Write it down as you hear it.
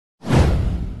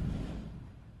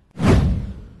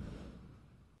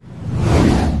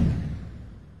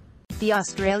The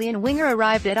Australian winger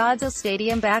arrived at Odsal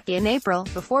Stadium back in April,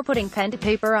 before putting pen to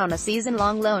paper on a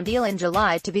season-long loan deal in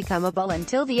July to become a Bull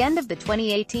until the end of the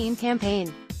 2018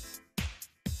 campaign.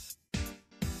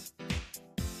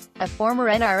 A former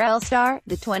NRL star,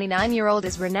 the 29-year-old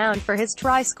is renowned for his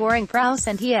try-scoring prowess,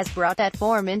 and he has brought that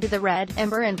form into the red,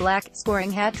 amber and black,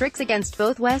 scoring hat-tricks against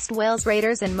both West Wales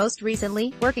Raiders and most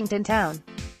recently, Workington Town.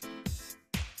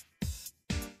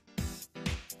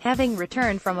 Having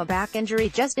returned from a back injury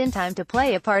just in time to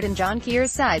play a part in John Kear's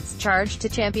side's Charge To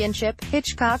Championship,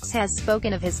 Hitchcox has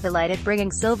spoken of his delight at bringing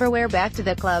silverware back to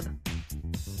the club.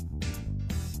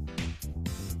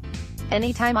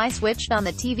 "Anytime I switched on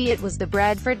the TV it was the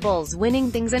Bradford Bulls winning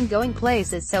things and going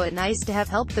places, so it's nice to have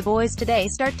helped the boys today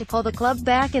start to pull the club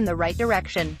back in the right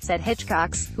direction," said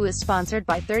Hitchcox, who is sponsored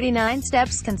by 39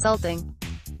 Steps Consulting.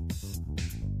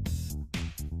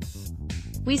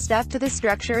 "We stuck to the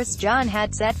structures John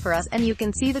had set for us, and you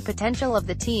can see the potential of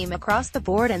the team across the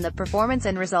board, and the performance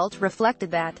and result reflected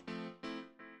that.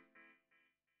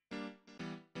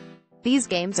 These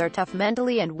games are tough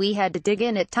mentally and we had to dig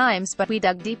in at times, but we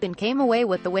dug deep and came away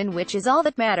with the win, which is all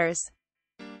that matters.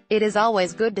 It is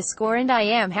always good to score and I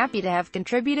am happy to have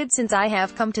contributed since I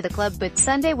have come to the club, but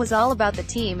Sunday was all about the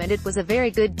team and it was a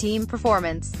very good team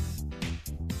performance.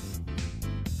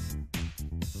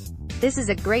 This is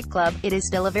a great club, it is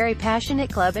still a very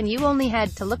passionate club, and you only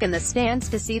had to look in the stands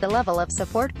to see the level of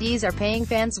support. These are paying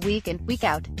fans week in, week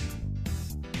out.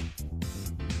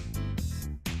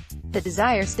 The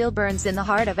desire still burns in the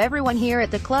heart of everyone here at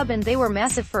the club, and they were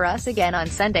massive for us again on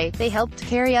Sunday. They helped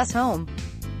carry us home."